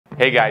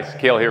Hey guys,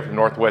 Cale here from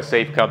Northwest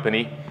Safe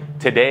Company.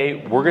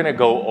 Today we're going to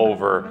go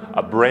over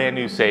a brand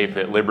new safe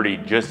that Liberty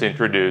just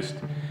introduced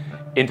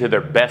into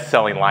their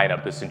best-selling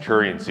lineup, the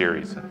Centurion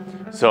series.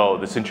 So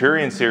the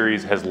Centurion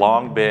series has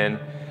long been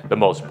the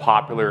most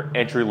popular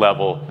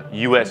entry-level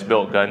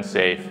US-built gun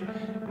safe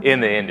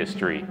in the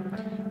industry.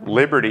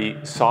 Liberty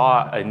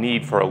saw a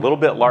need for a little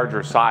bit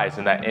larger size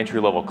in that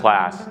entry-level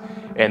class,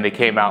 and they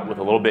came out with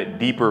a little bit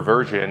deeper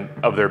version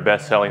of their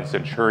best-selling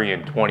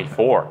Centurion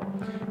 24.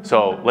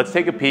 So let's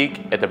take a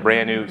peek at the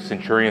brand new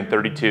Centurion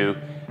 32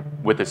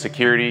 with the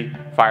security,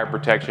 fire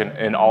protection,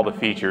 and all the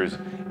features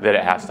that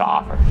it has to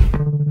offer.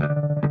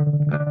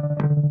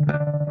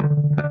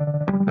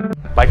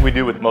 Like we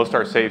do with most of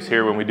our safes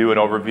here, when we do an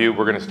overview,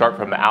 we're going to start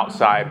from the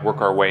outside, work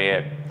our way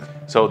in.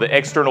 So the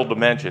external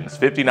dimensions,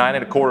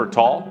 59¼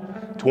 tall,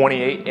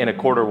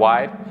 28¼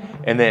 wide,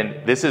 and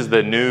then this is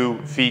the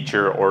new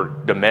feature or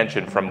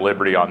dimension from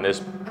Liberty on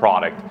this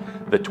product,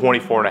 the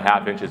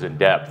 24½ inches in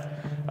depth.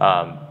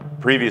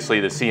 Previously,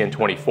 the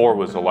CN24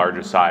 was the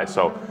largest size,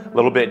 so a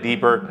little bit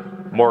deeper,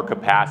 more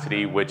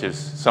capacity, which is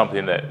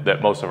something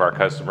that most of our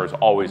customers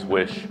always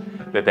wish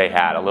that they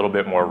had, a little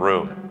bit more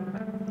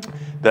room.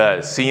 The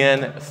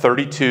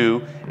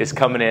CN32 is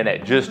coming in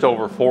at just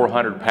over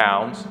 400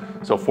 pounds,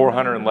 so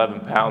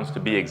 411 pounds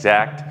to be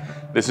exact.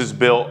 This is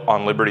built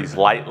on Liberty's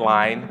light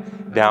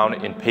line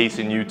down in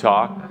Payson,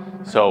 Utah.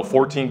 So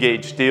 14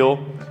 gauge steel.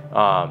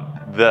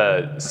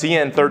 The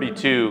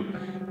CN32,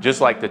 just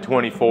like the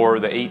 24,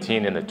 the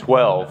 18, and the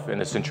 12 in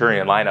the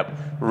Centurion lineup,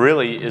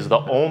 really is the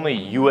only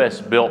US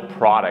built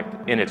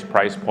product in its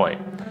price point.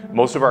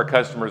 Most of our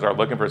customers are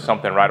looking for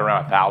something right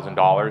around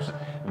 $1,000.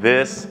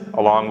 This,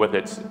 along with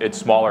its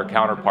smaller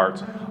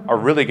counterparts, are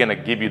really gonna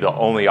give you the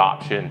only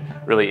option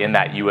really in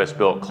that US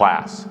built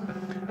class.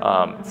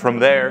 From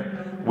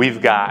there,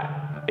 we've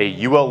got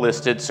a UL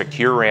listed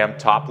secure RAM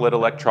top lit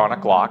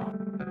electronic lock,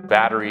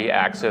 battery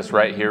access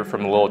right here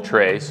from the little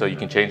tray, so you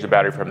can change the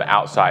battery from the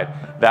outside.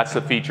 That's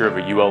the feature of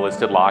a UL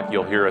listed lock.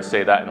 You'll hear us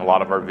say that in a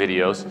lot of our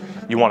videos.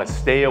 You want to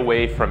stay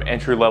away from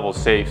entry-level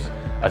safes,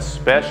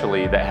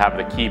 especially that have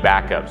the key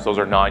backups. Those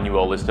are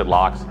non-UL listed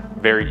locks,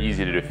 very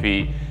easy to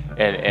defeat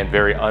and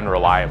very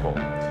unreliable.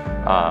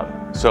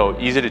 So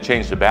easy to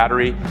change the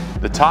battery.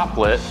 The top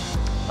lit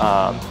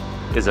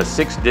is a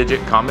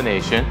 6-digit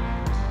combination.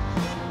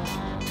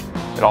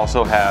 It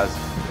also has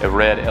a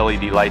red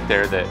LED light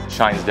there that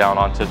shines down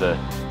onto the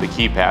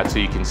keypad so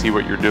you can see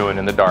what you're doing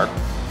in the dark.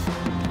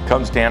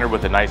 Comes standard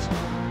with a nice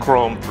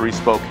chrome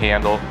 3-spoke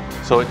handle,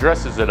 so it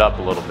dresses it up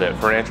a little bit.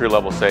 For an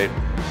entry-level safe,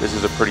 this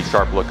is a pretty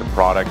sharp looking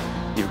product.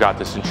 You've got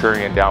the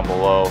Centurion down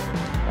below,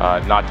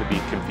 not to be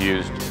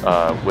confused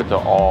with the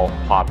all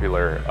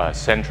popular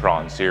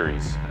Centron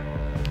series.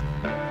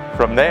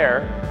 From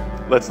there,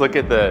 let's look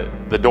at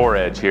the door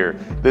edge here.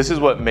 This is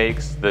what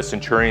makes the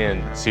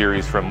Centurion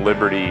series from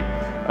Liberty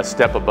a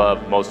step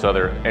above most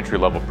other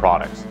entry-level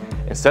products.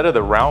 Instead of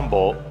the round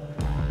bolt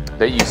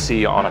that you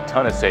see on a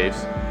ton of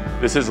safes,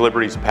 this is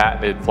Liberty's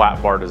patented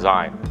flat bar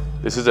design.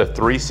 This is a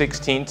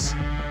 3/16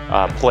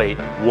 plate,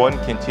 one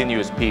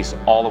continuous piece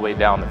all the way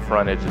down the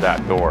front edge of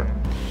that door.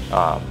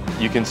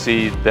 You can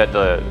see that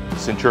the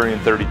Centurion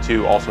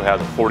 32 also has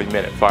a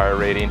 40-minute fire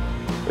rating.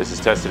 This is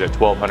tested at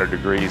 1200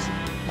 degrees.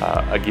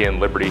 Again,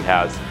 Liberty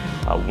has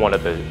one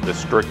of the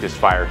strictest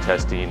fire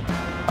testing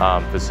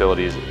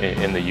facilities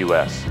in the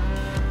US.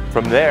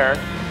 From there,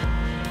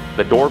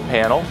 the door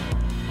panel.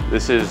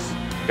 This is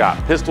got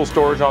pistol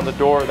storage on the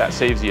door. That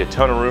saves you a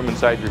ton of room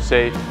inside your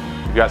safe.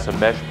 You've got some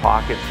mesh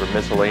pockets for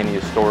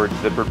miscellaneous storage,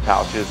 zippered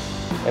pouches,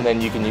 and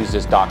then you can use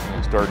this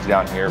document storage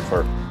down here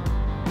for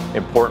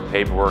important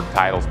paperwork,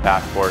 titles,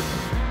 passports,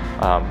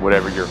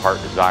 whatever your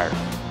heart desires.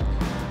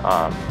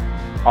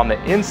 On the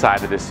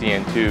inside of the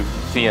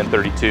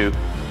CN32,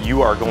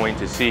 you are going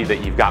to see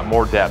that you've got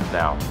more depth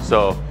now.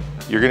 So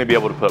you're going to be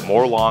able to put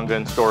more long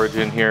gun storage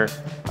in here.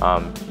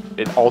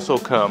 It also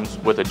comes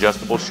with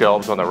adjustable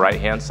shelves on the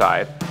right-hand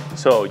side.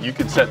 So you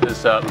can set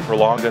this up for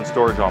long gun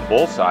storage on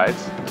both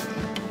sides.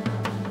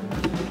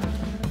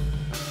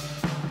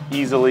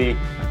 Easily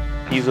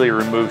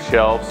remove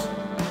shelves.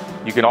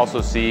 You can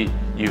also see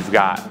you've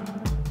got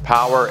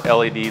power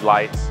LED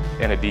lights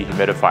and a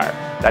dehumidifier.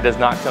 That does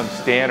not come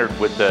standard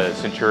with the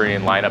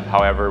Centurion lineup.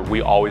 However,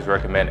 we always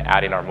recommend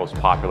adding our most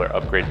popular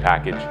upgrade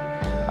package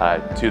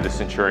to the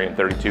Centurion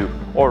 32,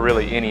 or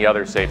really any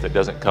other safe that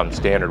doesn't come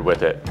standard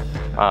with it.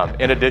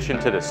 In addition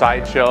to the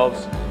side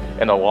shelves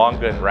and the long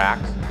gun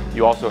racks,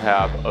 you also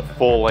have a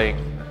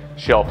full-length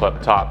shelf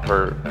up top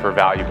for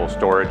valuable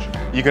storage.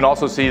 You can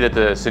also see that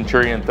the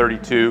Centurion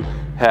 32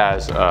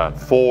 has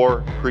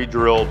 4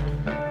 pre-drilled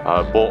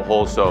bolt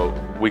holes, so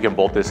we can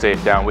bolt this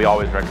safe down. We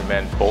always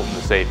recommend bolting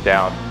the safe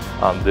down.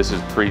 This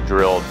is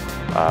pre-drilled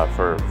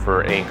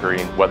for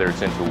anchoring, whether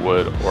it's into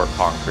wood or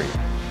concrete.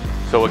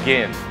 So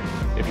again,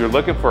 if you're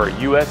looking for a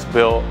US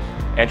built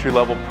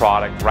entry-level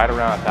product right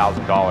around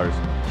 $1,000,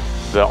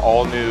 the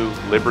all-new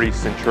Liberty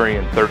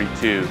Centurion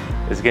 32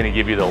 is going to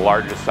give you the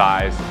largest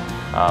size,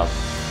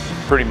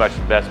 pretty much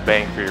the best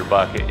bang for your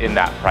buck in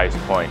that price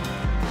point.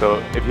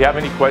 So if you have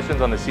any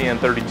questions on the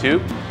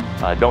CN32,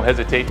 Don't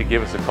hesitate to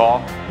give us a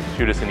call,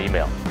 shoot us an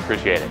email.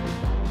 Appreciate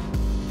it.